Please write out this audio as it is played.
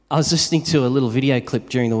I was listening to a little video clip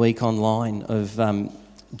during the week online of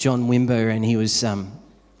John Wimber, and he was,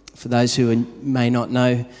 for those who may not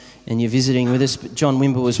know and you're visiting with us, but John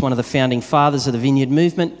Wimber was one of the founding fathers of the Vineyard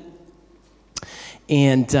Movement,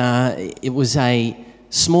 and it was a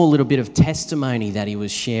small little bit of testimony that he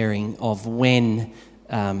was sharing of when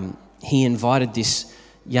he invited this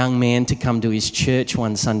young man to come to his church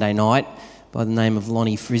one Sunday night by the name of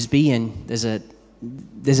Lonnie Frisbee, and there's a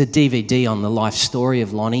DVD on the life story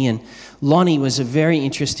of Lonnie, and Lonnie was a very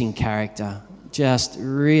interesting character, just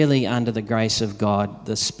really under the grace of God.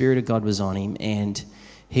 The Spirit of God was on him, and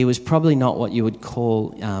he was probably not what you would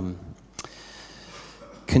call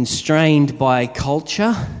constrained by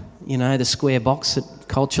culture, you know, the square box that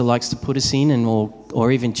culture likes to put us in, and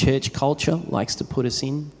or even church culture likes to put us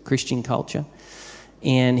in, Christian culture.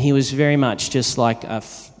 And he was very much just like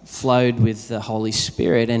flowed with the Holy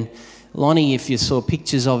Spirit. And Lonnie, if you saw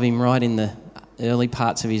pictures of him right in the early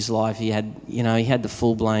parts of his life, he had the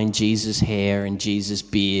full-blown Jesus hair and Jesus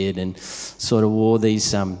beard, and sort of wore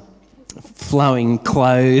these flowing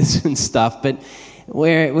clothes and stuff. But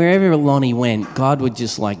wherever Lonnie went, God would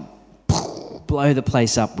just like blow the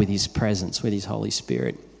place up with his presence, with his Holy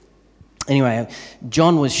Spirit. Anyway,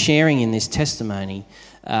 John was sharing in this testimony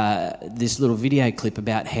this little video clip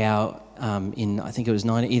about how in, I think it was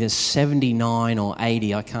either 79 or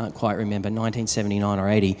 80, I can't quite remember, 1979 or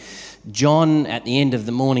 80, John, at the end of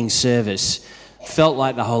the morning service, felt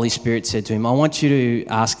like the Holy Spirit said to him, I want you to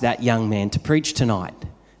ask that young man to preach tonight.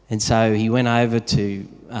 And so he went over to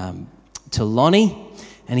Lonnie,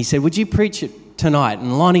 and he said, would you preach it tonight?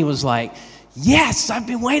 And Lonnie was like, yes, I've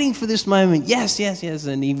been waiting for this moment, yes.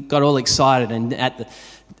 And he got all excited, and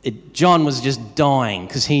John was just dying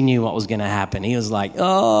because he knew what was going to happen. He was like,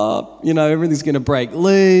 everything's going to break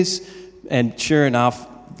loose. And sure enough,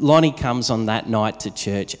 Lonnie comes on that night to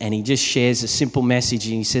church, and he just shares a simple message,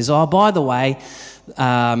 and he says, oh, by the way,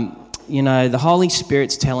 the Holy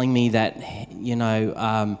Spirit's telling me that,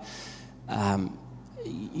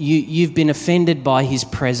 you've been offended by his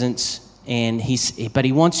presence, but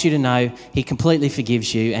he wants you to know he completely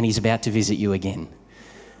forgives you, and he's about to visit you again.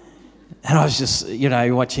 And I was just,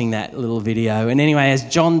 watching that little video. And anyway, as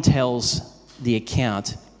John tells the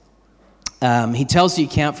account, he tells the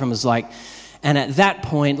account from and at that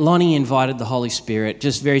point, Lonnie invited the Holy Spirit,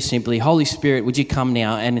 just very simply, Holy Spirit, would you come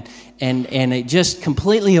now? And it just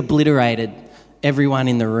completely obliterated everyone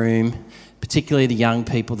in the room, particularly the young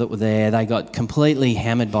people that were there. They got completely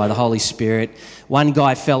hammered by the Holy Spirit. One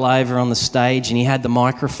guy fell over on the stage, and he had the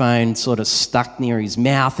microphone sort of stuck near his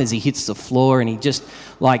mouth as he hits the floor, and he just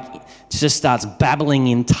starts babbling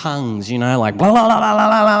in tongues, like blah, blah, blah,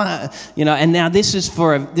 blah, blah, and now this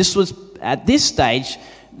was at this stage,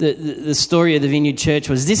 the story of the Vineyard Church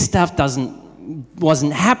was this stuff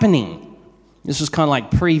wasn't happening. This was kind of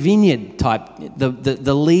like pre-Vineyard type,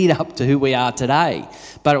 the lead up to who we are today.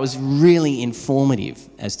 But it was really informative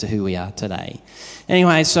as to who we are today.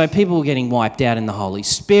 Anyway, so people were getting wiped out in the Holy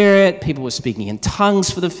Spirit. People were speaking in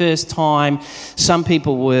tongues for the first time.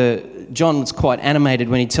 John was quite animated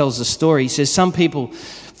when he tells the story. He says some people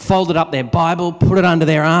folded up their Bible, put it under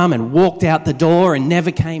their arm, and walked out the door and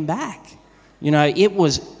never came back. It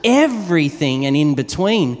was everything and in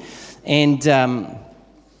between. And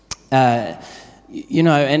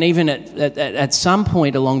and even at some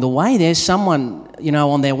point along the way, there's someone,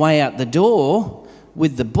 on their way out the door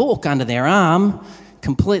with the book under their arm,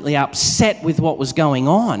 completely upset with what was going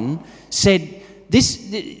on, said, this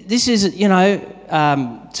is,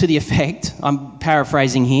 to the effect, I'm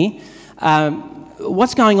paraphrasing here,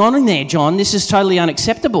 what's going on in there, John? This is totally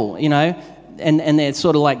unacceptable, and they're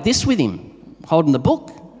sort of like this with him, holding the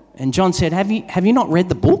book. And John said, have you not read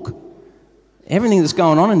the book? Everything that's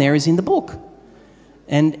going on in there is in the book.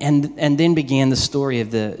 And then began the story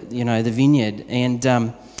of the vineyard.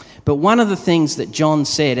 And but one of the things that John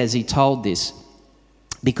said as he told this,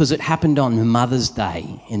 because it happened on Mother's Day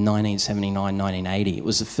in 1979, 1980, it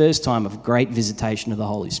was the first time of great visitation of the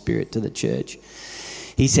Holy Spirit to the church.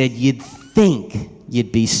 He said, you'd think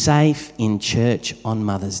you'd be safe in church on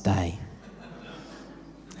Mother's Day.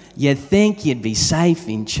 You'd think you'd be safe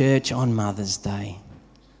in church on Mother's Day.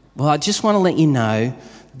 Well, I just want to let you know,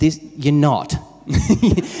 you're not.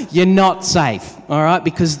 You're not safe, all right?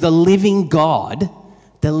 Because the living God,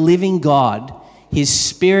 His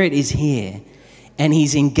Spirit is here, and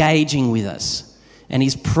He's engaging with us, and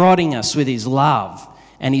He's prodding us with His love,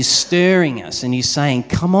 and He's stirring us, and He's saying,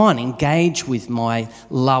 come on, engage with my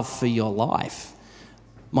love for your life,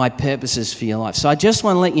 my purposes for your life. So I just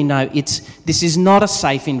want to let you know, this is not a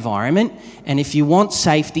safe environment, and if you want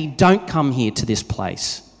safety, don't come here to this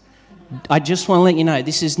place. I just want to let you know,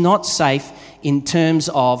 this is not safe in terms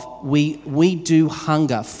of we do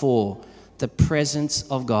hunger for the presence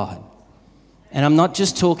of God. And I'm not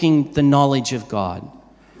just talking the knowledge of God.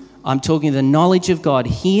 I'm talking the knowledge of God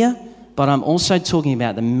here, but I'm also talking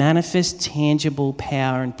about the manifest, tangible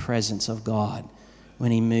power and presence of God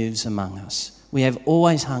when he moves among us. We have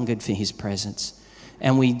always hungered for his presence,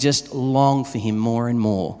 and we just long for him more and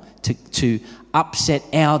more to upset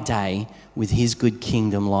our day with his good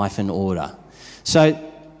kingdom life and order.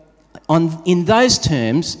 So in those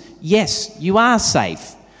terms, yes, you are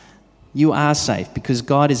safe. You are safe because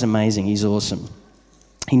God is amazing. He's awesome.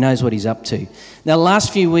 He knows what he's up to. Now, the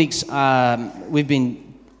last few weeks, we've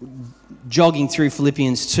been jogging through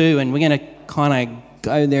Philippians 2, and we're going to kind of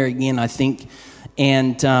go there again, I think.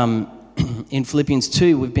 And in Philippians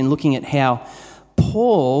 2, we've been looking at how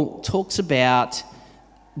Paul talks about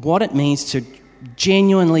what it means to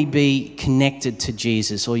genuinely be connected to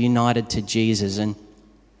Jesus or united to Jesus. And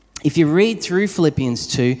if you read through Philippians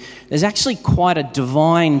 2, there's actually quite a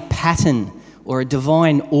divine pattern or a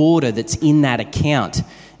divine order that's in that account.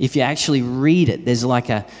 If you actually read it, there's like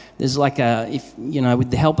a if you know, with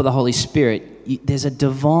the help of the Holy Spirit, there's a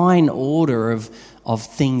divine order of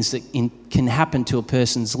things that can happen to a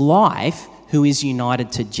person's life who is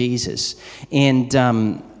united to Jesus. And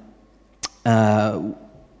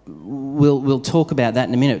we'll talk about that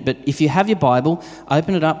in a minute. But if you have your Bible,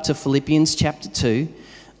 open it up to Philippians chapter 2,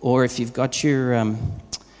 or if you've got your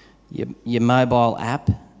mobile app,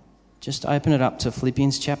 just open it up to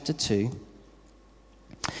Philippians chapter 2,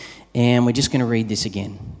 and we're just going to read this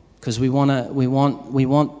again because we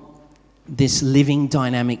want this living,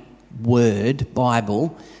 dynamic Word,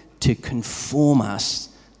 Bible, to conform us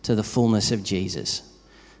to the fullness of Jesus,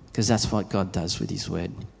 because that's what God does with his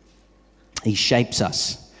Word. He shapes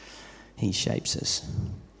us. He shapes us.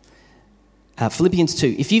 Philippians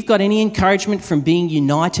 2. If you've got any encouragement from being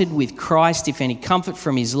united with Christ, if any comfort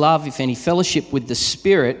from his love, if any fellowship with the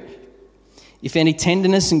Spirit, if any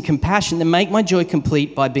tenderness and compassion, then make my joy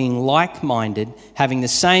complete by being like-minded, having the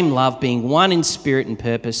same love, being one in spirit and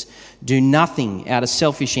purpose. Do nothing out of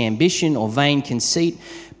selfish ambition or vain conceit,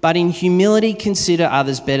 but in humility consider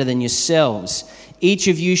others better than yourselves. Each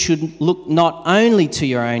of you should look not only to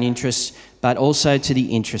your own interests, but also to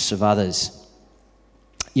the interests of others.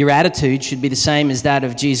 Your attitude should be the same as that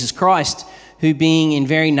of Jesus Christ, who being in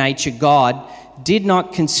very nature God, did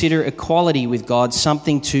not consider equality with God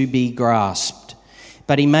something to be grasped.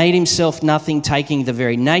 But he made himself nothing, taking the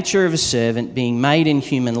very nature of a servant, being made in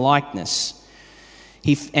human likeness.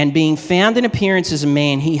 And being found in appearance as a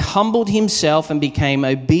man, he humbled himself and became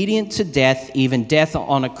obedient to death, even death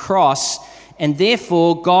on a cross. And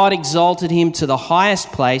therefore God exalted him to the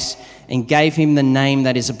highest place and gave him the name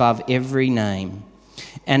that is above every name.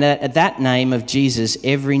 And at that name of Jesus,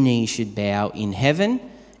 every knee should bow in heaven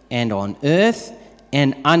and on earth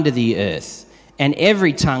and under the earth, and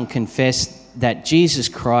every tongue confess that Jesus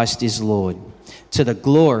Christ is Lord, to the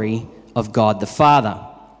glory of God the Father.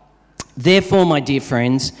 Therefore, my dear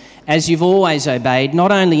friends, as you've always obeyed,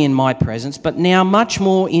 not only in my presence, but now much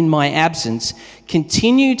more in my absence,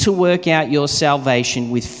 continue to work out your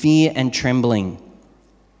salvation with fear and trembling.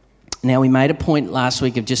 Now, we made a point last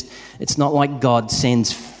week of just, it's not like God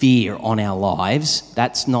sends fear on our lives.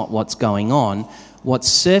 That's not what's going on. What's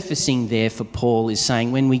surfacing there for Paul is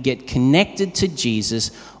saying when we get connected to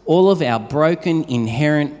Jesus, all of our broken,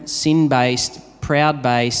 inherent, sin-based,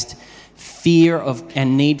 proud-based fear of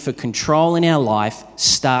and need for control in our life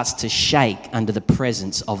starts to shake under the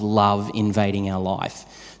presence of love invading our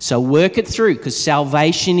life. So work it through, because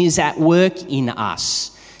salvation is at work in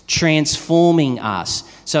us, transforming us.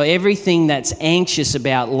 So everything that's anxious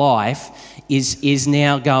about life is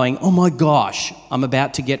now going, oh my gosh, I'm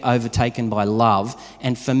about to get overtaken by love.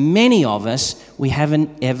 And for many of us, we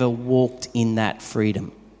haven't ever walked in that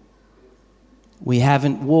freedom. We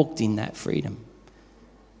haven't walked in that freedom.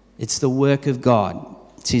 It's the work of God.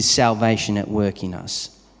 It's his salvation at work in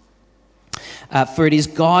us. For it is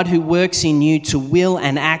God who works in you to will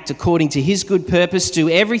and act according to his good purpose. Do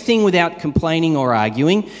everything without complaining or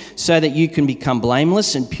arguing, so that you can become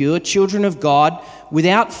blameless and pure children of God,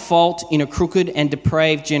 without fault in a crooked and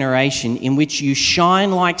depraved generation, in which you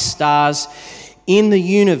shine like stars in the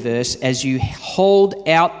universe as you hold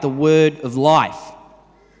out the word of life,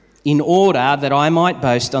 in order that I might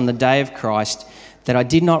boast on the day of Christ that I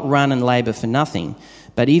did not run and labour for nothing.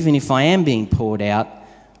 But even if I am being poured out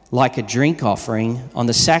like a drink offering on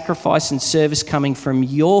the sacrifice and service coming from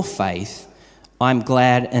your faith, I'm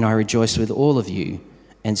glad and I rejoice with all of you.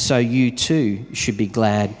 And so you too should be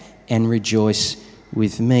glad and rejoice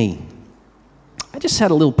with me. I just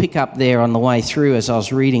had a little pickup there on the way through as I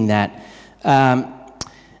was reading that,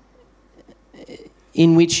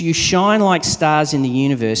 in which you shine like stars in the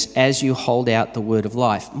universe as you hold out the word of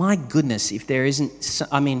life. My goodness, if there isn't...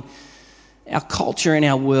 our culture in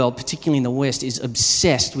our world, particularly in the West, is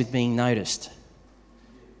obsessed with being noticed.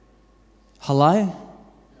 Hello?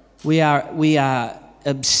 We are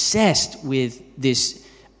obsessed with this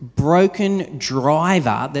broken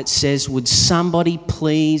driver that says, would somebody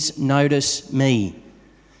please notice me?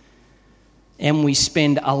 And we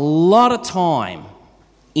spend a lot of time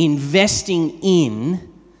investing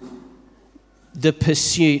in the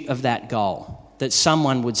pursuit of that goal, that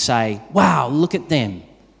someone would say, wow, look at them.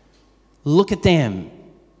 Look at them.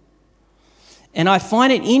 And I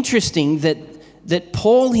find it interesting that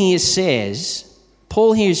Paul here says...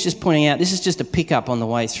 Paul here is just pointing out, this is just a pickup on the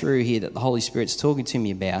way through here that the Holy Spirit's talking to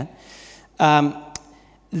me about,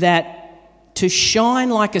 that to shine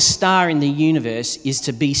like a star in the universe is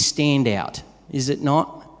to be standout, is it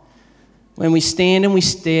not? When we stand and we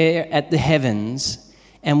stare at the heavens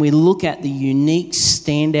and we look at the unique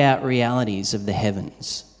standout realities of the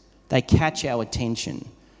heavens, they catch our attention,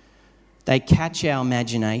 they catch our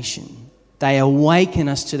imagination, they awaken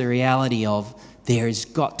us to the reality of there has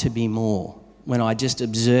got to be more. When I just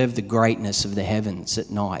observe the greatness of the heavens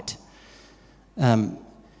at night.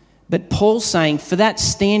 But Paul's saying for that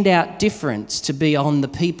standout difference to be on the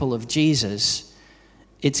people of Jesus,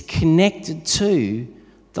 it's connected to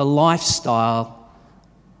the lifestyle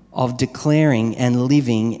of declaring and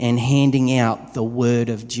living and handing out the word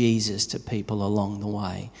of Jesus to people along the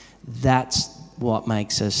way. That's what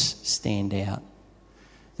makes us stand out.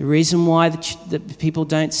 The reason why the people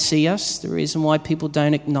don't see us, the reason why people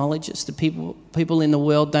don't acknowledge us, the people in the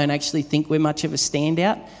world don't actually think we're much of a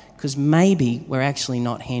standout, because maybe we're actually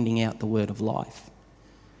not handing out the word of life.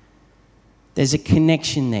 There's a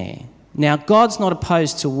connection there. Now, God's not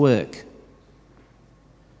opposed to work.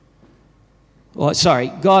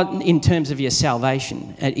 God, in terms of your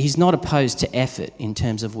salvation, he's not opposed to effort in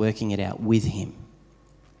terms of working it out with him.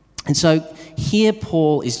 And so here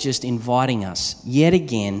Paul is just inviting us yet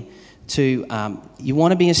again to, you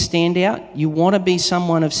want to be a standout? You want to be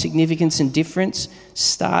someone of significance and difference?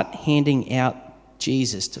 Start handing out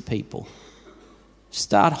Jesus to people.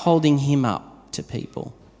 Start holding him up to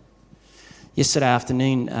people. Yesterday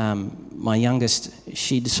afternoon, my youngest,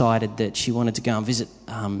 she decided that she wanted to go and visit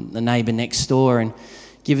the neighbour next door and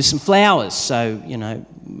give us some flowers. So,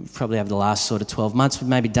 probably over the last sort of 12 months, we've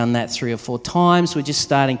maybe done that 3 or 4 times. We're just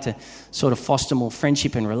starting to sort of foster more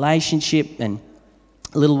friendship and relationship. And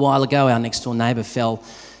a little while ago, our next door neighbour fell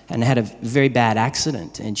and had a very bad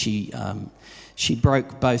accident, and she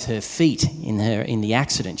broke both her feet in the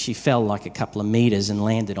accident. She fell like a couple of metres and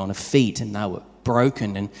landed on her feet, and they were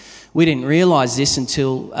broken. And we didn't realise this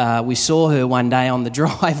until we saw her one day on the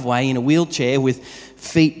driveway in a wheelchair with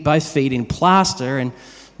both feet in plaster, and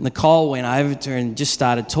Nicole went over to her and just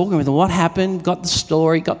started talking with her. What happened? Got the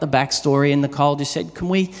story, got the backstory, and Nicole just said, "Can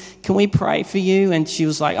we pray for you?" And she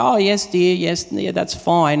was like, "Oh, yes, dear, yes, yeah, that's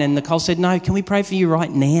fine." And Nicole said, "No, can we pray for you right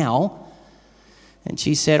now?" And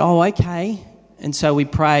she said, "Oh, okay." And so we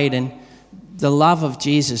prayed, and the love of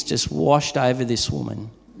Jesus just washed over this woman.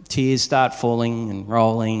 Tears start falling and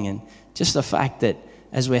rolling, and just the fact that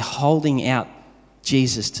as we're holding out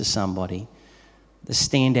Jesus to somebody, the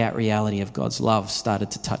standout reality of God's love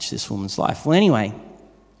started to touch this woman's life. Well, anyway,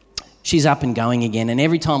 she's up and going again, and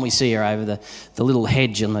every time we see her over the little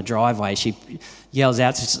hedge on the driveway, she yells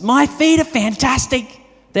out, she says, "My feet are fantastic.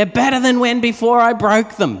 They're better than when before I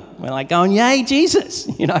broke them." We're like going, "Yay, Jesus."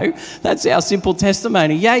 That's our simple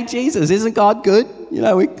testimony. Yay, Jesus. Isn't God good?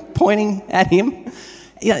 We're pointing at him.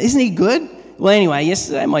 Isn't he good? Well, anyway,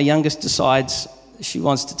 yesterday my youngest decides she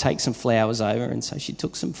wants to take some flowers over, and so she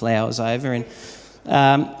took some flowers over, and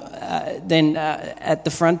then at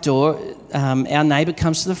the front door, our neighbour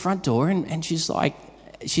comes to the front door, and she's like,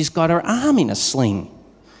 she's got her arm in a sling.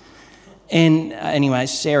 And anyway,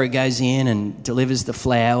 Sarah goes in and delivers the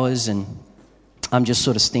flowers, and I'm just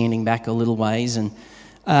sort of standing back a little ways. And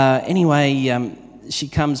anyway, she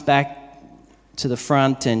comes back to the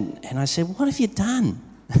front, and I said, "What have you done?"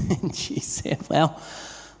 And she said, "Well,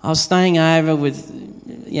 I was staying over with,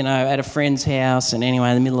 at a friend's house, and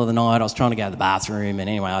anyway, in the middle of the night, I was trying to go to the bathroom, and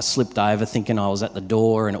anyway, I slipped over thinking I was at the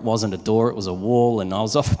door, and it wasn't a door, it was a wall, and I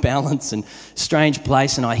was off balance, and strange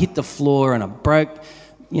place, and I hit the floor, and I broke,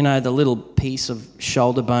 the little piece of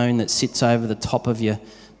shoulder bone that sits over the top of your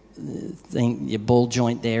ball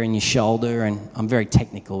joint there in your shoulder," and I'm very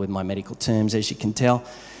technical with my medical terms, as you can tell.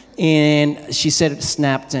 And she said it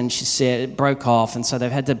snapped, and she said it broke off, and so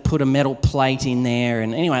they've had to put a metal plate in there,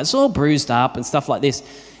 and anyway, it's all bruised up and stuff like this.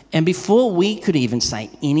 And before we could even say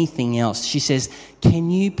anything else, she says,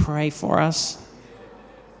 "Can you pray for us?"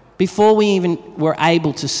 Before we even were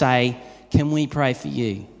able to say, "Can we pray for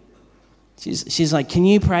you?" She's like, "Can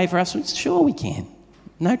you pray for us?" Sure we can.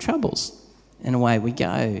 No troubles. And away we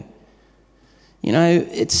go. You know,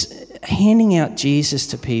 it's handing out Jesus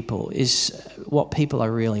to people is what people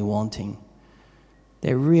are really wanting.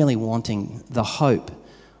 They're really wanting the hope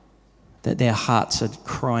that their hearts are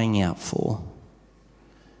crying out for.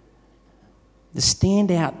 The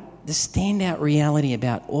standout reality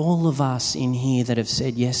about all of us in here that have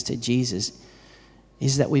said yes to Jesus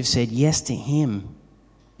is that we've said yes to him,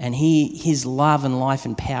 and his love and life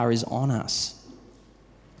and power is on us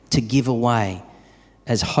to give away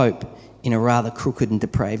as hope in a rather crooked and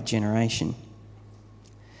depraved generation.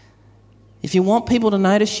 If you want people to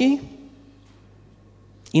notice you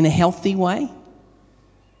in a healthy way,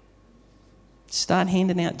 start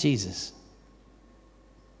handing out Jesus.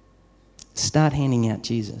 Start handing out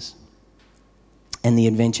Jesus. And the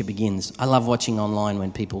adventure begins. I love watching online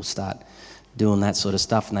when people start doing that sort of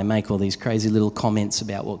stuff and they make all these crazy little comments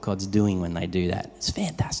about what God's doing when they do that. It's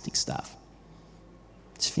fantastic stuff.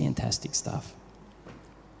 It's fantastic stuff.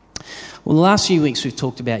 Well, the last few weeks we've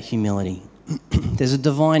talked about humility. There's a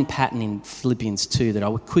divine pattern in Philippians 2 that I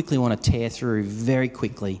would quickly want to tear through very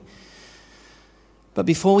quickly. But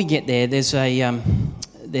before we get there, there's a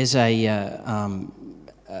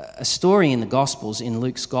story in the Gospels, in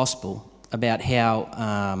Luke's Gospel, about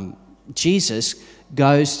how Jesus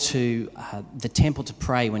goes to the temple to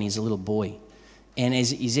pray when he's a little boy. And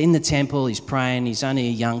as he's in the temple, he's praying, he's only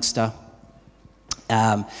a youngster.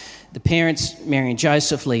 The parents, Mary and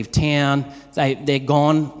Joseph, leave town. They're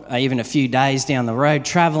gone even a few days down the road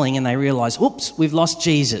travelling, and they realise, oops, we've lost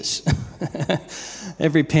Jesus.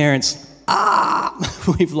 Every parent's,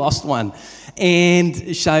 we've lost one.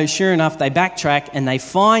 And so sure enough, they backtrack and they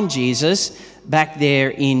find Jesus back there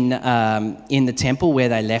in the temple where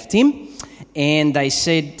they left him. And they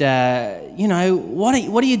said,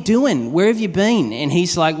 what are you doing? Where have you been? And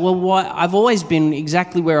he's like, well, I've always been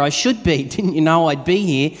exactly where I should be. Didn't you know I'd be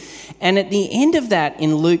here? And at the end of that,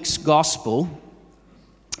 in Luke's Gospel,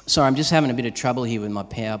 sorry, I'm just having a bit of trouble here with my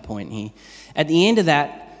PowerPoint here. At the end of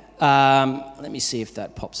that, let me see if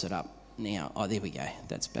that pops it up now. Oh, there we go.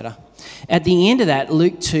 That's better. At the end of that,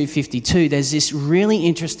 Luke 2:52, there's this really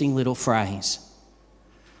interesting little phrase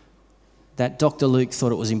that Dr. Luke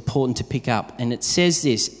thought it was important to pick up. And it says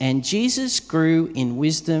this, "And Jesus grew in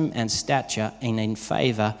wisdom and stature and in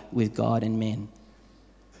favour with God and men."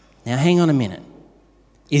 Now, hang on a minute.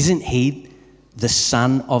 Isn't he the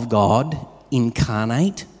Son of God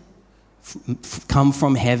incarnate? Come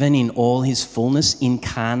from heaven in all his fullness,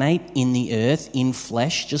 incarnate in the earth, in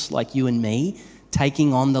flesh, just like you and me,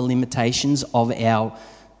 taking on the limitations of our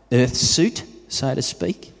earth suit, so to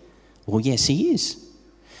speak? Well, yes, he is.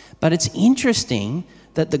 But it's interesting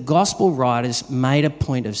that the gospel writers made a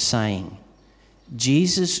point of saying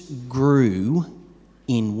Jesus grew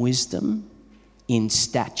in wisdom, in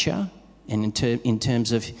stature, and in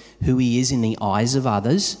terms of who he is in the eyes of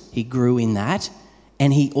others. He grew in that.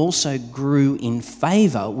 And he also grew in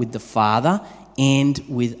favour with the Father and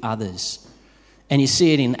with others. And you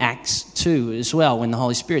see it in Acts 2 as well, when the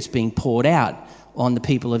Holy Spirit's being poured out on the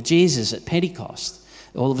people of Jesus at Pentecost.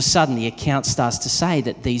 All of a sudden, the account starts to say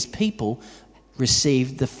that these people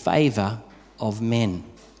received the favour of men,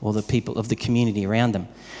 or the people of the community around them.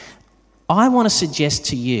 I want to suggest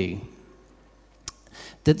to you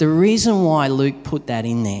that the reason why Luke put that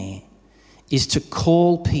in there is to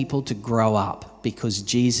call people to grow up, because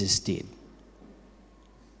Jesus did.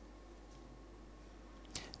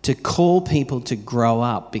 To call people to grow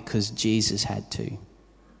up because Jesus had to.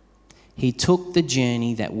 He took the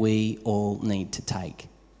journey that we all need to take.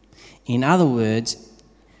 In other words,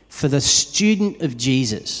 for the student of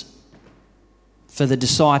Jesus, for the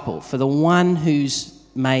disciple, for the one who's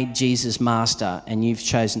made Jesus master and you've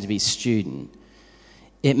chosen to be student,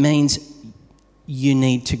 it means you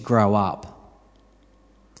need to grow up.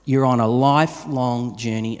 You're on a lifelong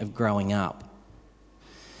journey of growing up.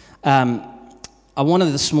 I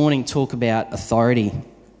wanted this morning to talk about authority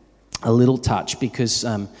a little touch, because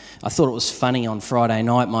I thought it was funny. On Friday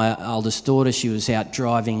night, my oldest daughter, she was out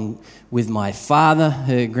driving with my father,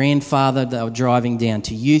 her grandfather. They were driving down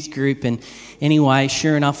to youth group, and anyway,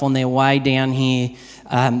 sure enough, on their way down here,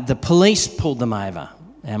 the police pulled them over.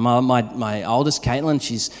 And my oldest, Caitlin,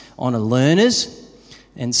 she's on a learners,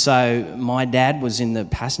 and so my dad was in the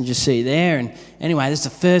passenger seat there, and anyway, this is the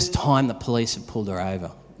first time the police had pulled her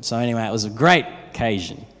over. So anyway, it was a great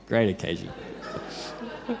occasion.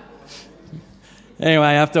 Anyway,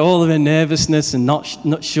 after all of her nervousness and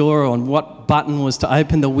not sure on what button was to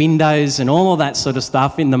open the windows and all of that sort of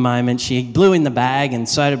stuff in the moment, she blew in the bag, and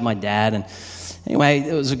so did my dad. And anyway,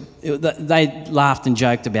 they laughed and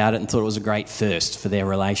joked about it and thought it was a great first for their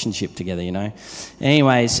relationship together, you know.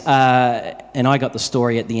 Anyways, and I got the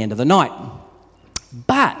story at the end of the night.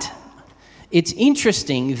 But it's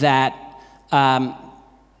interesting that,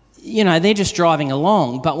 they're just driving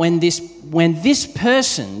along, but when this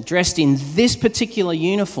person dressed in this particular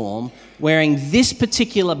uniform, wearing this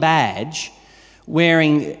particular badge,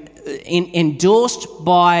 endorsed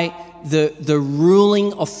by the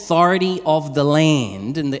ruling authority of the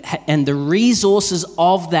land and the resources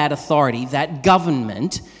of that authority, that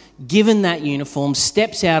government, given that uniform,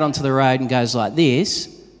 steps out onto the road and goes like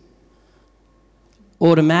this,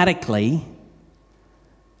 automatically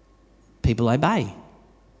people obey.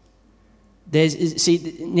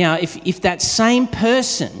 Now, if that same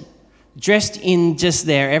person dressed in just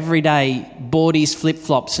their everyday boardies,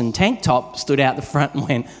 flip-flops and tank top stood out the front and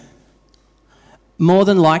went, more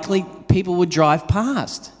than likely people would drive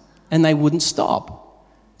past and they wouldn't stop.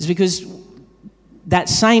 It's because that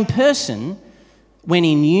same person, when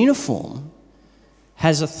in uniform,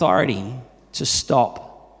 has authority to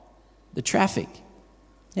stop the traffic.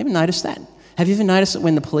 You ever noticed that? Have you ever noticed that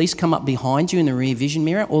when the police come up behind you in the rear vision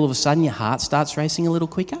mirror, all of a sudden your heart starts racing a little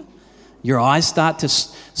quicker? Your eyes start to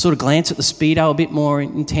sort of glance at the speedo a bit more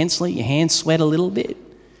intensely, your hands sweat a little bit.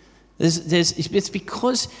 It's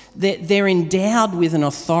because they're endowed with an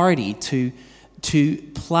authority to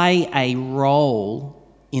play a role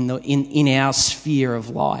in our sphere of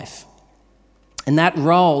life. And that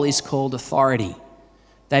role is called authority.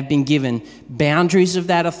 They've been given boundaries of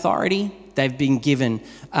that authority. They've been given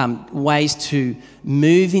ways to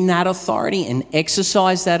move in that authority and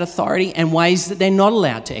exercise that authority, and ways that they're not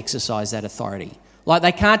allowed to exercise that authority. Like,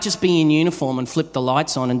 they can't just be in uniform and flip the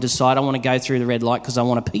lights on and decide, I want to go through the red light because I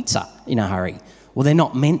want a pizza in a hurry. Well, they're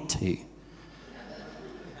not meant to.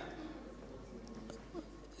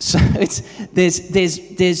 So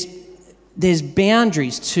there's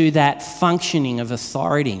boundaries to that functioning of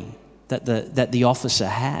authority that the officer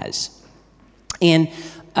has. And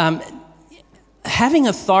having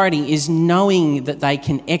authority is knowing that they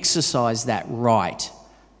can exercise that right,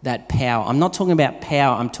 that power. I'm not talking about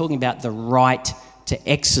power, I'm talking about the right to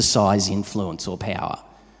exercise influence or power.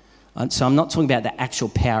 So I'm not talking about the actual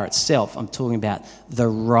power itself, I'm talking about the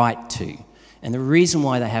right to. And the reason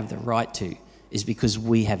why they have the right to is because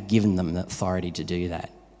we have given them the authority to do that,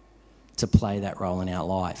 to play that role in our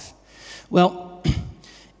life. Well,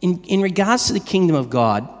 in regards to the kingdom of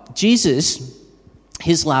God, Jesus,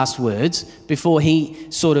 his last words before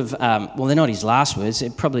he sort of, they're not his last words,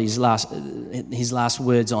 probably his last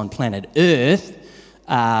words on planet Earth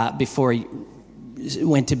before he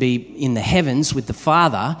went to be in the heavens with the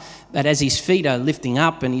Father, but as his feet are lifting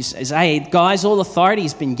up and he says, hey, guys, all authority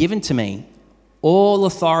has been given to me. All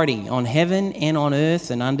authority on heaven and on earth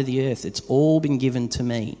and under the earth, it's all been given to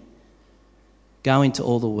me. Go into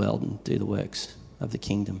all the world and do the works of the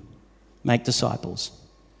kingdom. Make disciples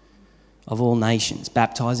of all nations,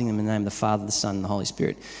 baptizing them in the name of the Father, the Son, and the Holy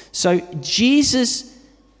Spirit. So Jesus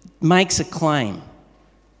makes a claim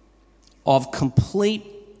of complete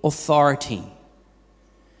authority.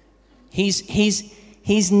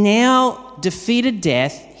 He's now defeated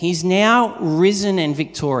death. He's now risen and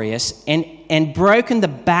victorious and broken the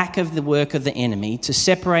back of the work of the enemy to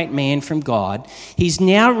separate man from God. He's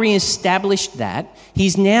now re-established that.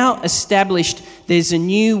 He's now established there's a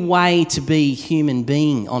new way to be human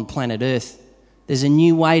being on planet Earth. There's a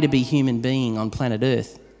new way to be human being on planet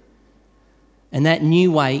Earth. And that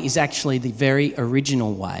new way is actually the very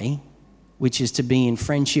original way, which is to be in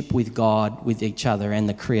friendship with God, with each other, and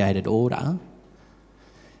the created order.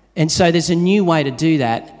 And so there's a new way to do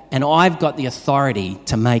that, and I've got the authority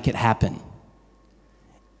to make it happen.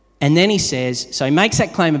 And then he says, so he makes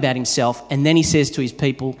that claim about himself, and then he says to his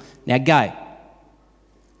people, now go.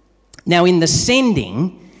 Now in the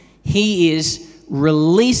sending, he is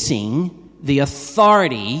releasing the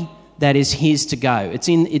authority that is his to go.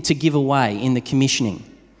 It's a giveaway in the commissioning.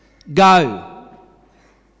 Go.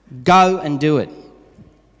 Go and do it.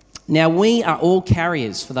 Now, we are all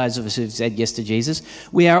carriers, for those of us who've said yes to Jesus,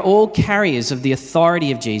 we are all carriers of the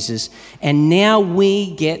authority of Jesus, and now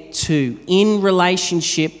we get to, in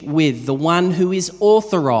relationship with the one who is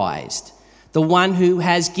authorized, the one who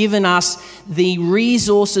has given us the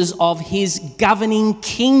resources of his governing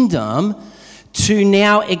kingdom, to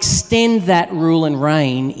now extend that rule and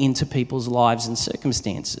reign into people's lives and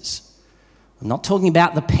circumstances. I'm not talking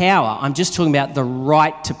about the power, I'm just talking about the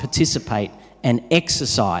right to participate and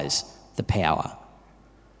exercise the power.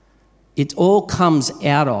 It all comes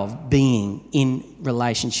out of being in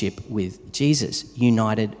relationship with Jesus,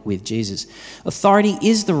 united with Jesus. Authority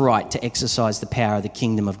is the right to exercise the power of the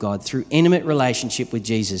kingdom of God through intimate relationship with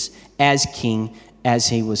Jesus as king, as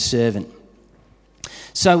he was servant.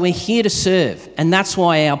 So we're here to serve, and that's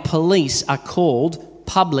why our police are called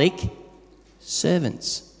public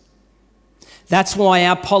servants. That's why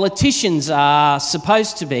our politicians are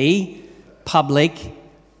supposed to be public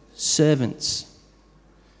servants.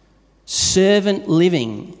 Servant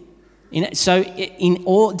living.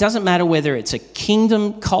 It doesn't matter whether it's a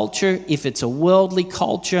kingdom culture, if it's a worldly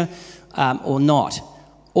culture or not.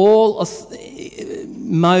 All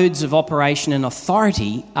modes of operation and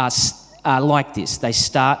authority are like this. They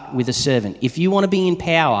start with a servant. If you want to be in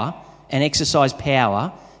power and exercise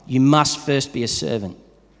power, you must first be a servant.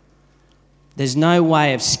 There's no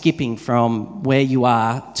way of skipping from where you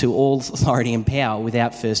are to all authority and power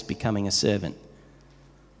without first becoming a servant.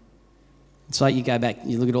 It's like you go back,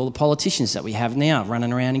 you look at all the politicians that we have now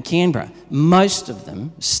running around in Canberra. Most of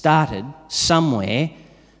them started somewhere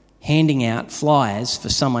handing out flyers for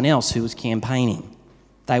someone else who was campaigning.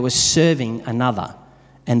 They were serving another.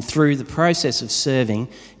 And through the process of serving,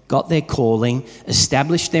 got their calling,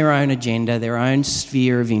 established their own agenda, their own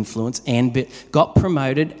sphere of influence, and got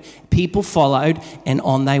promoted. People followed, and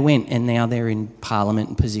on they went. And now they're in parliament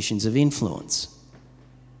and positions of influence.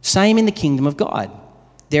 Same in the kingdom of God.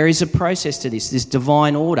 There is a process to this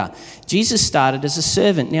divine order. Jesus started as a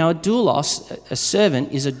servant. Now, a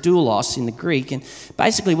servant is a doulos in the Greek, and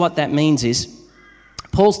basically what that means is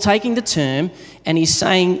Paul's taking the term and he's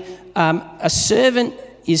saying a servant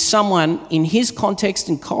is someone, in his context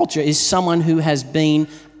and culture, is someone who has been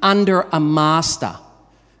under a master,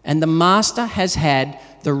 and the master has had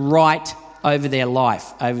the right over their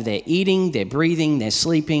life, over their eating, their breathing, their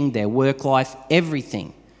sleeping, their work life,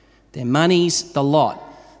 everything, their monies, the lot.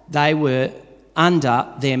 They were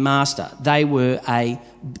under their master. They were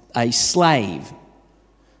a slave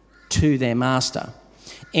to their master.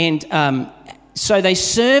 And so they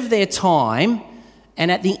serve their time,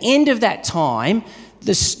 and at the end of that time,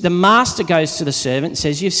 the master goes to the servant and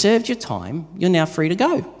says, "You've served your time, you're now free to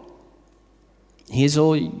go. Here's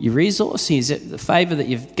all your resource, here's the favour that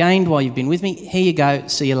you've gained while you've been with me, here you go,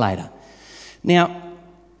 see you later." Now,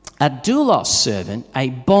 a doulos servant, a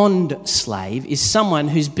bond slave, is someone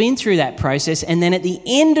who's been through that process, and then at the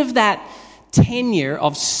end of that tenure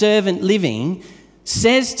of servant living,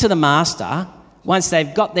 says to the master, once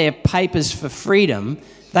they've got their papers for freedom,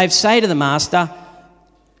 they say to the master,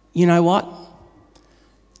 "You know what?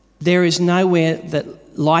 There is nowhere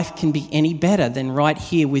that life can be any better than right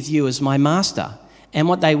here with you as my master." And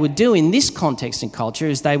what they would do in this context and culture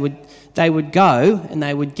is they would go and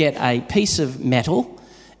they would get a piece of metal,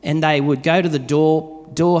 and they would go to the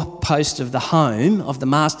doorpost of the home, of the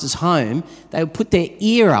master's home. They would put their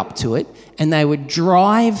ear up to it, and they would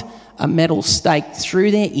drive a metal stake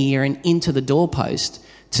through their ear and into the doorpost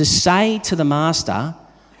to say to the master,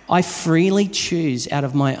 "I freely choose out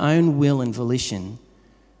of my own will and volition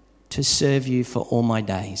to serve you for all my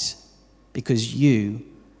days, because you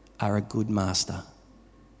are a good master."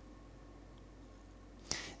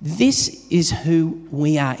 This is who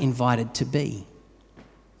we are invited to be.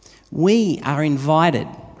 We are invited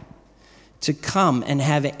to come and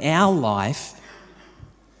have our life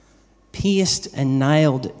pierced and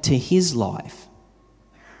nailed to his life,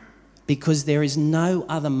 because there is no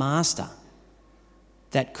other master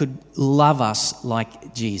that could love us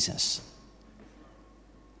like Jesus.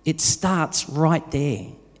 It starts right there.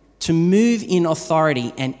 To move in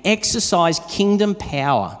authority and exercise kingdom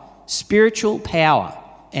power, spiritual power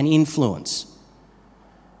and influence.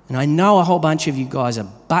 And I know a whole bunch of you guys are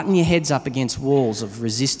butting your heads up against walls of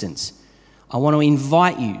resistance. I want to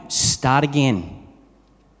invite you, start again.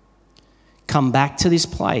 Come back to this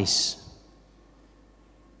place.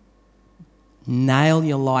 Nail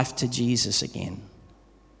your life to Jesus again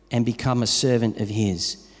and become a servant of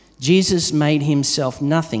his. Jesus made himself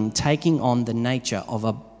nothing, taking on the nature of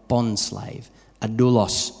a bondslave, a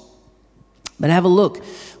doulos. But have a look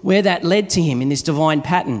where that led to him in this divine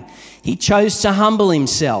pattern. He chose to humble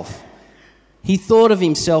himself. He thought of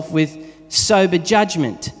himself with sober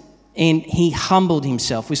judgment, and he humbled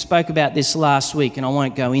himself. We spoke about this last week, and I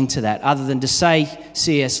won't go into that, other than to say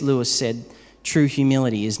C.S. Lewis said, true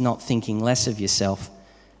humility is not thinking less of yourself.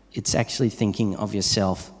 It's actually thinking of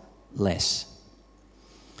yourself less.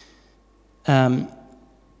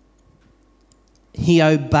 He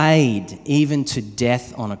obeyed even to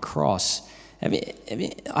death on a cross.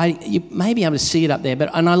 You may be able to see it up there,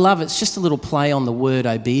 and I love it. It's just a little play on the word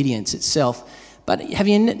obedience itself. But have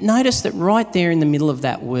you noticed that right there in the middle of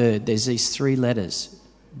that word, there's these three letters,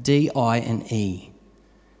 D-I-N-E.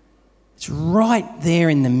 It's right there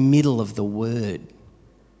in the middle of the word.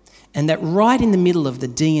 And that right in the middle of the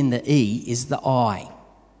D and the E is the I,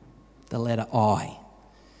 the letter I.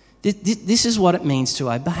 This is what it means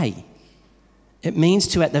to obey. It means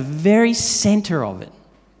to, at the very centre of it,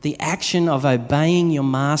 the action of obeying your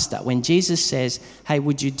master. When Jesus says, hey,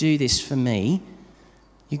 would you do this for me?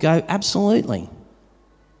 You go, absolutely.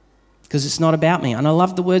 Because it's not about me. And I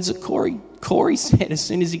love the words that Corey said as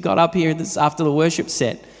soon as he got up here after the worship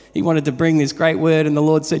set. He wanted to bring this great word and the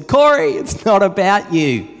Lord said, Corey, it's not about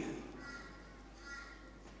you.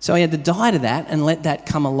 So he had to die to that and let that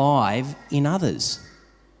come alive in others.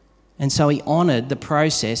 And so he honoured the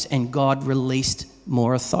process and God released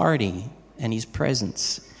more authority and his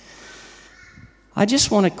presence. I just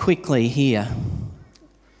want to quickly here,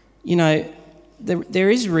 there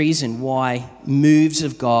is reason why moves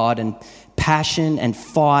of God and passion and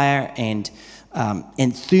fire and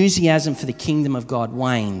enthusiasm for the kingdom of God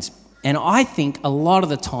wanes. And I think a lot of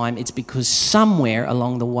the time it's because somewhere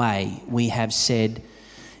along the way we have said,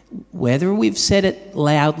 whether we've said it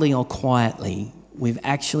loudly or quietly, we've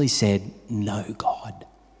actually said, no, God.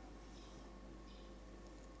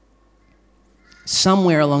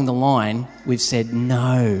 Somewhere along the line, we've said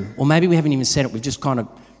no. Or maybe we haven't even said it. We've just kind of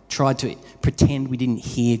tried to pretend we didn't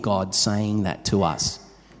hear God saying that to us.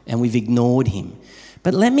 And we've ignored him.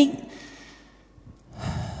 But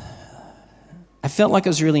I felt like it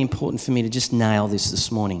was really important for me to just nail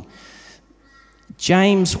this morning.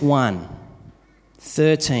 James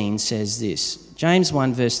 1:13 says this. James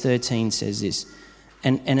 1 verse 13 says this.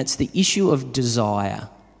 And it's the issue of desire.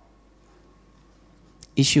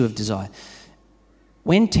 Issue of desire.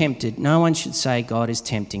 When tempted, no one should say God is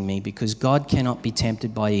tempting me, because God cannot be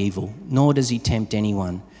tempted by evil, nor does he tempt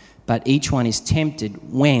anyone. But each one is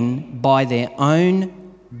tempted when, by their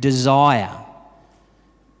own desire,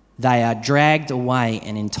 they are dragged away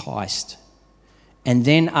and enticed. And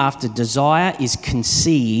then after desire is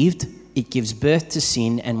conceived, it gives birth to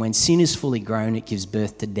sin, and when sin is fully grown, it gives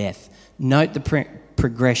birth to death. Note the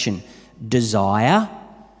progression. Desire.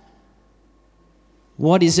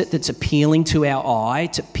 What is it that's appealing to our eye,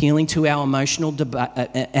 to appealing to our emotional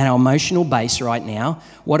base right now?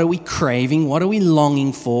 What are we craving? What are we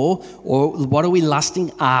longing for? Or what are we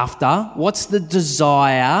lusting after? What's the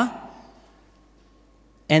desire?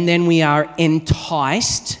 And then we are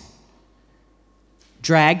enticed,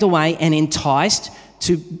 dragged away and enticed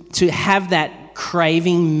to have that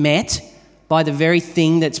craving met by the very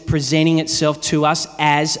thing that's presenting itself to us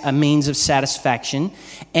as a means of satisfaction.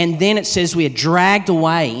 And then it says we are dragged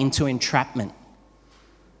away into entrapment.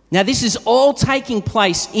 Now, this is all taking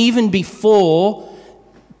place even before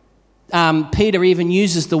Peter even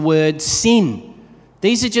uses the word sin.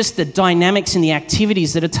 These are just the dynamics and the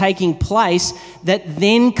activities that are taking place that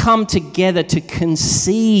then come together to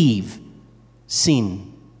conceive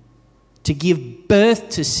sin, to give birth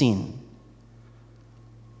to sin.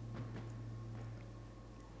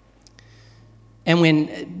 And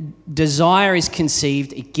when desire is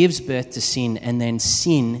conceived, it gives birth to sin, and then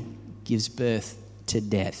sin gives birth to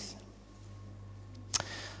death.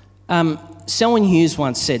 Selwyn Hughes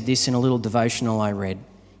once said this in a little devotional I read.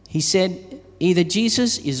 He said, either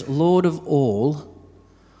Jesus is Lord of all,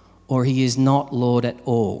 or he is not Lord at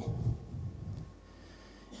all.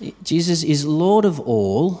 Jesus is Lord of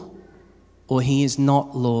all, or he is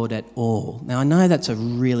not Lord at all. Now, I know that's a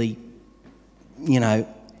really,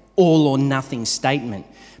 all or nothing statement.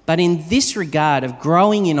 But in this regard of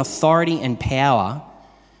growing in authority and power,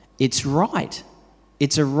 it's right.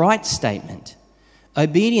 It's a right statement.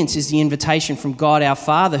 Obedience is the invitation from God our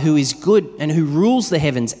Father, who is good and who rules the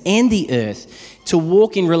heavens and the earth, to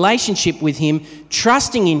walk in relationship with him,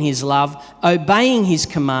 trusting in his love, obeying his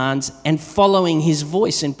commands, and following his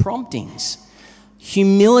voice and promptings.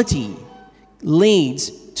 Humility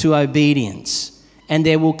leads to obedience. And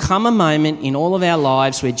there will come a moment in all of our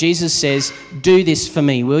lives where Jesus says, do this for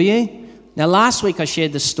me, will you? Now, last week I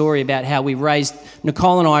shared the story about how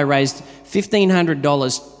Nicole and I raised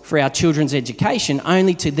 $1,500 for our children's education,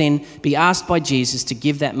 only to then be asked by Jesus to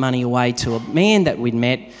give that money away to a man that we'd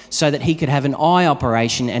met so that he could have an eye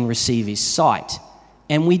operation and receive his sight.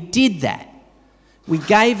 And we did that. We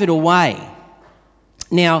gave it away.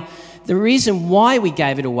 Now, the reason why we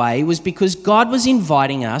gave it away was because God was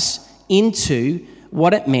inviting us into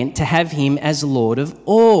what it meant to have him as Lord of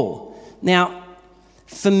all. Now,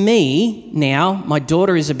 for me, my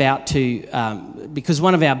daughter is about to, because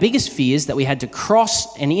one of our biggest fears that we had to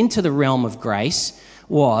cross and into the realm of grace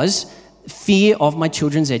was fear of my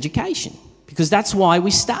children's education, because that's why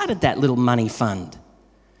we started that little money fund.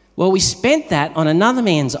 Well, we spent that on another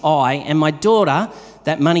man's eye, and my daughter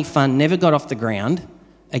that money fund never got off the ground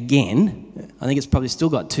again. I think it's probably still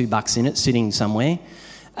got $2 in it sitting somewhere.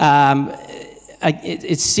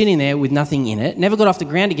 It's sitting there with nothing in it, never got off the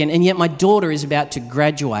ground again, and yet my daughter is about to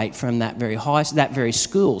graduate from that very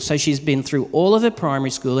school. So she's been through all of her primary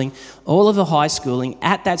schooling, all of her high schooling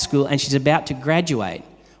at that school, and she's about to graduate.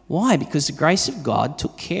 Why? Because the grace of God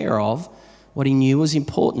took care of what he knew was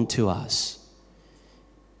important to us.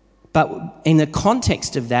 But in the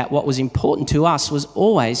context of that, what was important to us was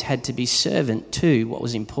always had to be servant to what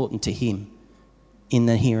was important to him in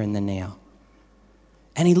the here and the now.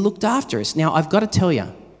 And he looked after us. Now, I've got to tell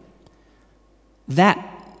you, how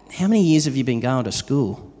many years have you been going to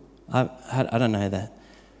school? I don't know that.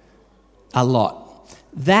 A lot.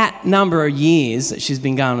 That number of years that she's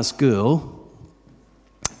been going to school,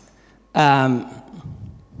 I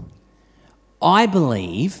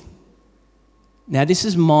believe, now this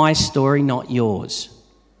is my story, not yours.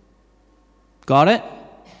 Got it?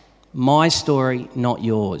 My story, not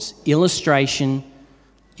yours. Illustration.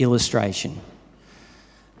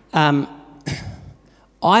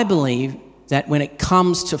 I believe that when it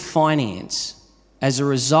comes to finance, as a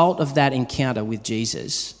result of that encounter with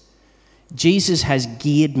Jesus, Jesus has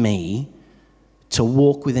geared me to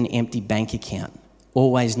walk with an empty bank account,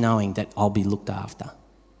 always knowing that I'll be looked after.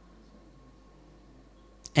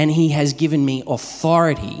 And he has given me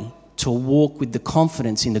authority to walk with the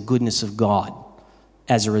confidence in the goodness of God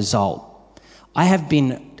as a result. I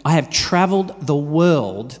have travelled the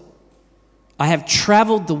world. I have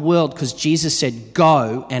travelled the world because Jesus said,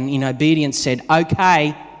 go, and in obedience said,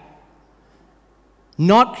 okay.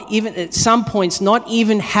 Not even, at some points, not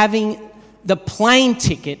even having the plane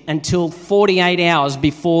ticket until 48 hours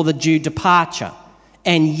before the due departure.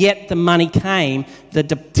 And yet the money came, the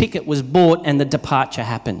ticket was bought, and the departure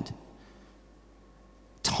happened.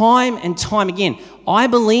 Time and time again. I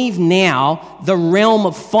believe now the realm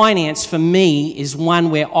of finance for me is one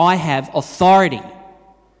where I have authority,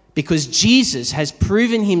 because Jesus has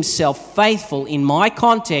proven himself faithful in my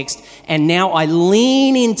context, and now I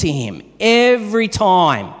lean into him every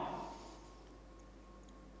time.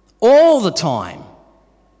 All the time.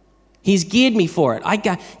 He's geared me for it.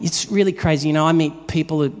 It's really crazy. I meet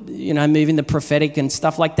people who, move in the prophetic and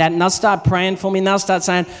stuff like that, and they'll start praying for me, and they'll start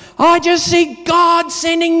saying, I just see God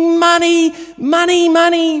sending money,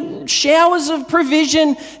 showers of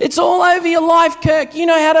provision. It's all over your life, Kirk. You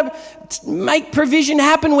know how to make provision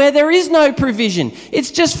happen where there is no provision. It's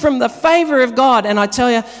just from the favour of God. And I tell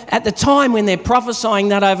you, at the time when they're prophesying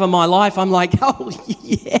that over my life, I'm like, oh,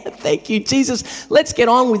 yeah, thank you, Jesus. Let's get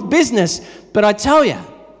on with business. But I tell you,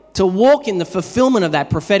 to walk in the fulfillment of that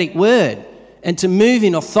prophetic word and to move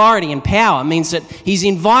in authority and power means that he's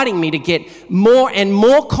inviting me to get more and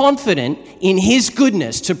more confident in his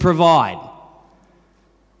goodness to provide.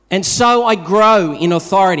 And so I grow in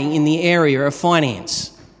authority in the area of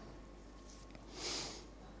finance.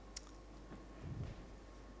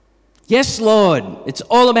 Yes, Lord, it's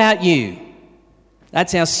all about you.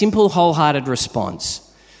 That's our simple, wholehearted response.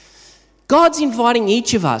 God's inviting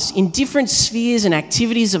each of us in different spheres and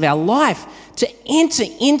activities of our life to enter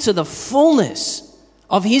into the fullness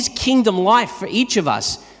of his kingdom life for each of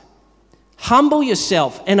us. Humble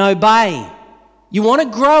yourself and obey. You want to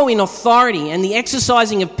grow in authority and the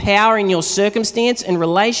exercising of power in your circumstance and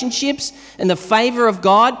relationships and the favour of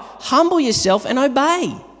God? Humble yourself and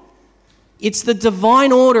obey. It's the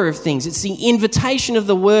divine order of things. It's the invitation of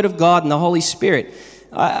the Word of God and the Holy Spirit.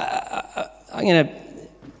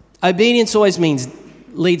 Obedience always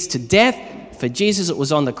leads to death. For Jesus, it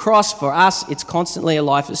was on the cross. For us, it's constantly a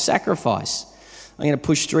life of sacrifice. I'm going to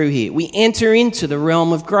push through here. We enter into the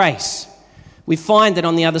realm of grace. We find that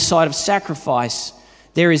on the other side of sacrifice,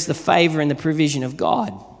 there is the favour and the provision of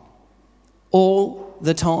God. All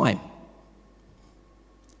the time.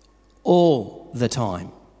 All the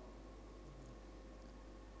time.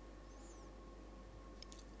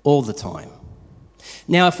 All the time.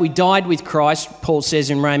 Now, if we died with Christ, Paul says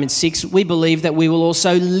in Romans 6, we believe that we will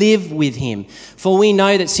also live with him. For we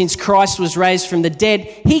know that since Christ was raised from the dead,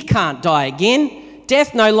 he can't die again.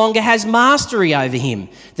 Death no longer has mastery over him.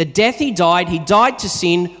 The death he died to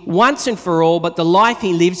sin once and for all, but the life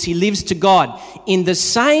he lives to God. In the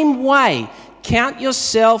same way, count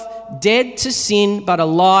yourself dead to sin, but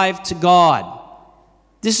alive to God.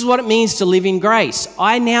 This is what it means to live in grace.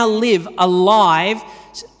 I now live alive,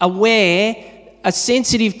 aware,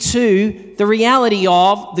 sensitive to the reality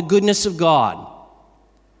of the goodness of God.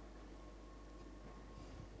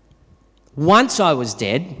 Once I was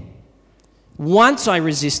dead, once I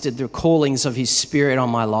resisted the callings of his Spirit on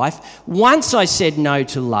my life, once I said no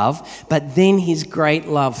to love, but then his great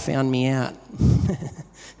love found me out.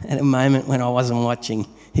 At a moment when I wasn't watching,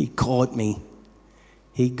 he caught me.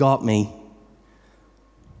 He got me.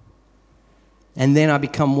 And then I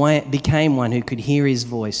became one who could hear his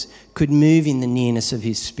voice, could move in the nearness of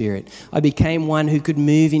his spirit. I became one who could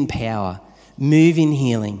move in power, move in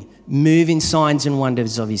healing, move in signs and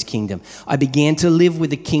wonders of his kingdom. I began to live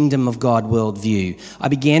with the kingdom of God worldview. I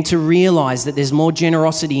began to realize that there's more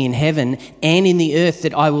generosity in heaven and in the earth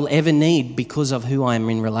that I will ever need because of who I am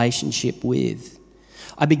in relationship with.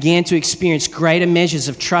 I began to experience greater measures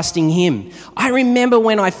of trusting him. I remember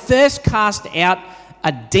when I first cast out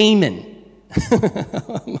a demon.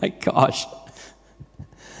 Oh my gosh.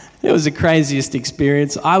 It was the craziest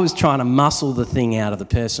experience. I was trying to muscle the thing out of the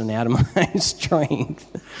person out of my own strength.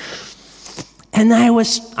 And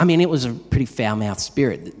it was a pretty foul-mouthed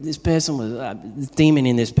spirit. This person was, the demon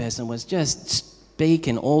in this person was just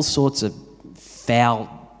speaking all sorts of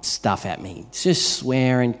foul stuff at me, just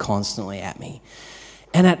swearing constantly at me.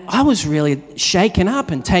 And I was really shaken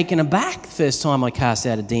up and taken aback the first time I cast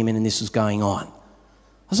out a demon and this was going on.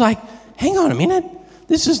 I was like, hang on a minute,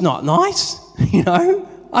 this is not nice,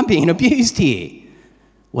 I'm being abused here.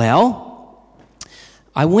 Well,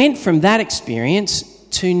 I went from that experience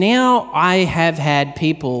to now I have had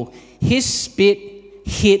people hiss, spit,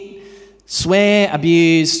 hit, swear,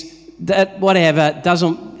 abuse, that whatever,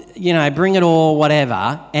 doesn't, bring it all,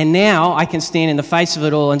 whatever. And now I can stand in the face of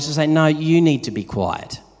it all and just say, no, you need to be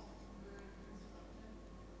quiet.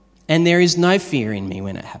 And there is no fear in me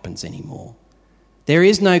when it happens anymore. There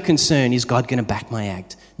is no concern, is God going to back my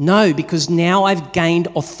act? No, because now I've gained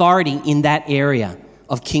authority in that area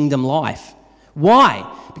of kingdom life. Why?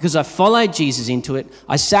 Because I followed Jesus into it.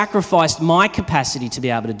 I sacrificed my capacity to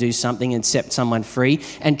be able to do something and set someone free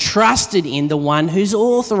and trusted in the one who's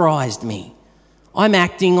authorized me. I'm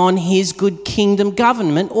acting on his good kingdom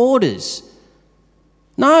government orders.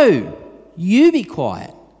 No, you be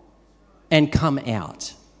quiet and come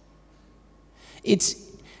out. I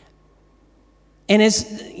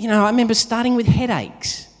remember starting with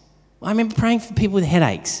headaches. I remember praying for people with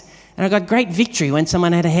headaches. And I got great victory when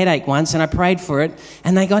someone had a headache once and I prayed for it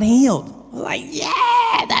and they got healed. I was like,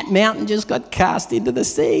 yeah, that mountain just got cast into the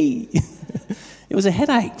sea. It was a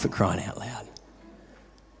headache, for crying out loud.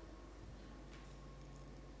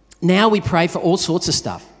 Now we pray for all sorts of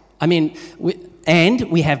stuff.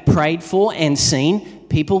 We have prayed for and seen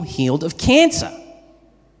people healed of cancer.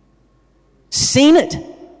 Seen it.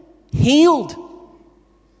 Healed.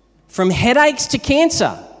 From headaches to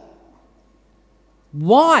cancer.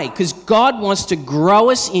 Why? Because God wants to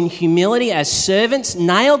grow us in humility as servants,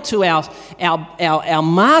 nailed to our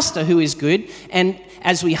master who is good. And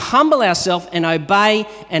as we humble ourselves and obey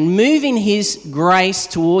and move in his grace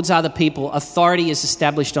towards other people, authority is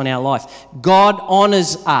established on our life. God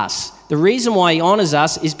honours us. The reason why he honours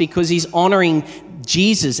us is because he's honouring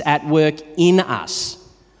Jesus at work in us.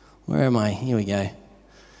 Where am I? Here we go.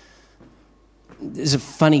 There's a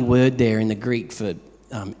funny word there in the Greek for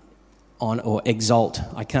or exalt.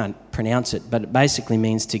 I can't pronounce it, but it basically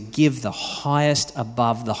means to give the highest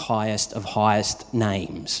above the highest of highest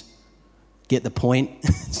names. Get the point?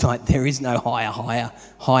 It's like there is no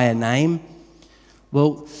higher name.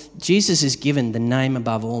 Well, Jesus is given the name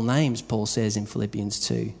above all names, Paul says in Philippians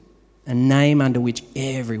 2. A name under which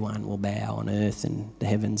everyone will bow on earth and the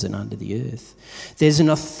heavens and under the earth. There's an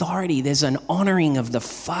authority, there's an honouring of the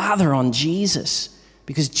Father on Jesus.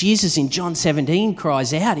 Because Jesus in John 17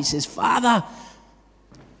 cries out, he says, Father,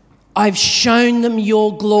 I've shown them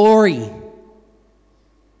your glory.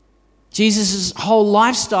 Jesus' whole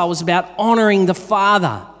lifestyle was about honouring the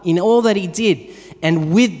Father in all that he did.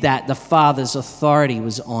 And with that, the Father's authority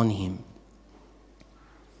was on him.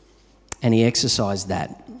 And he exercised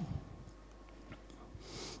that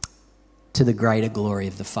to the greater glory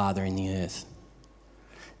of the Father in the earth.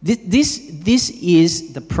 This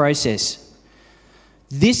is the process.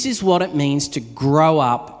 This is what it means to grow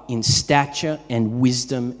up in stature and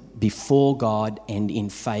wisdom before God and in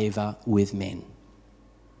favour with men.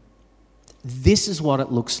 This is what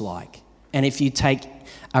it looks like. And if you take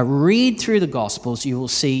a read through the Gospels, you will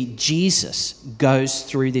see Jesus goes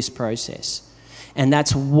through this process. And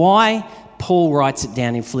that's why Paul writes it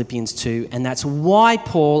down in Philippians 2, and that's why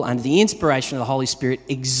Paul, under the inspiration of the Holy Spirit,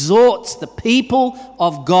 exhorts the people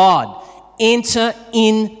of God, enter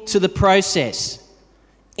into the process.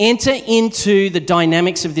 Enter into the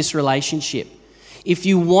dynamics of this relationship. If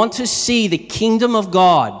you want to see the kingdom of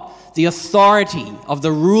God, the authority of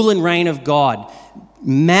the rule and reign of God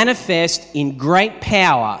manifest in great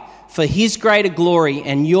power for his greater glory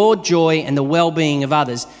and your joy and the well-being of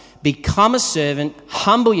others, become a servant,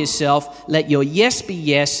 humble yourself, let your yes be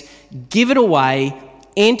yes, give it away,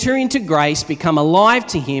 enter into grace, become alive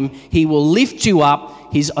to him. He will lift you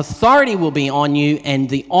up. His authority will be on you, and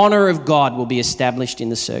the honor of God will be established in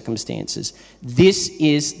the circumstances. This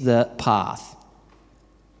is the path.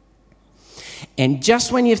 And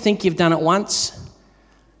just when you think you've done it once,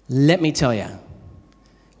 let me tell you,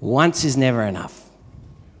 once is never enough.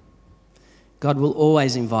 God will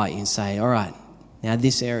always invite you and say, all right, now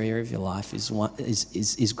this area of your life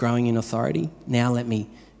is growing in authority. Now let me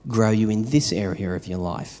grow you in this area of your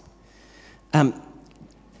life.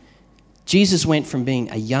 Jesus went from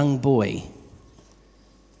being a young boy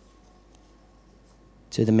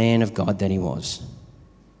to the man of God that he was.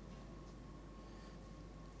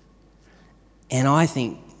 And I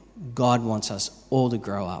think God wants us all to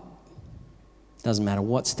grow up. Doesn't matter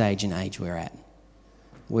what stage and age we're at.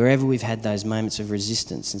 Wherever we've had those moments of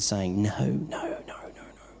resistance and saying, no.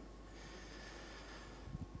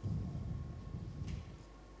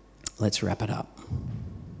 Let's wrap it up.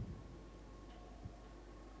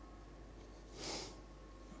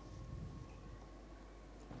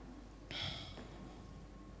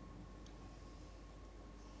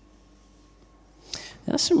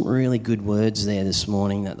 There's some really good words there this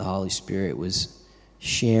morning that the Holy Spirit was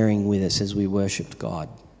sharing with us as we worshipped God.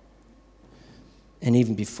 And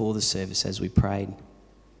even before the service as we prayed.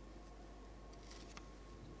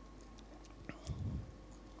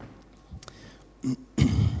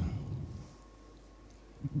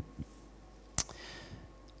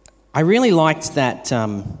 I really liked that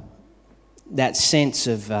sense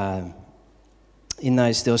of, there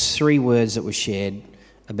was 3 words that were shared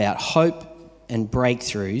about hope and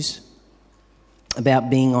breakthroughs, about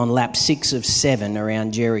being on lap 6 of 7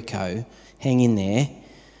 around Jericho, hang in there,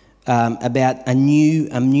 about a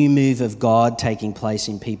new move of God taking place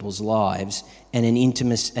in people's lives, and an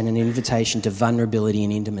invitation to vulnerability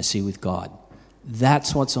and intimacy with God.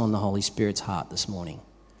 That's what's on the Holy Spirit's heart this morning.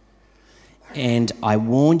 And I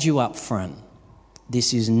warned you up front,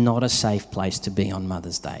 this is not a safe place to be on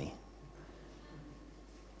Mother's Day.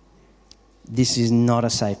 This is not a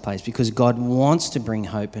safe place because God wants to bring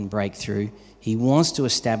hope and breakthrough. He wants to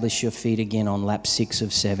establish your feet again on lap 6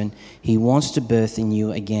 of 7. He wants to birth in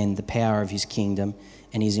you again the power of his kingdom,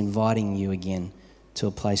 and he's inviting you again to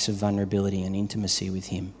a place of vulnerability and intimacy with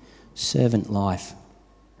him. Servant life.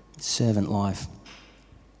 Servant life.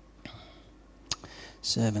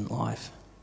 Servant life.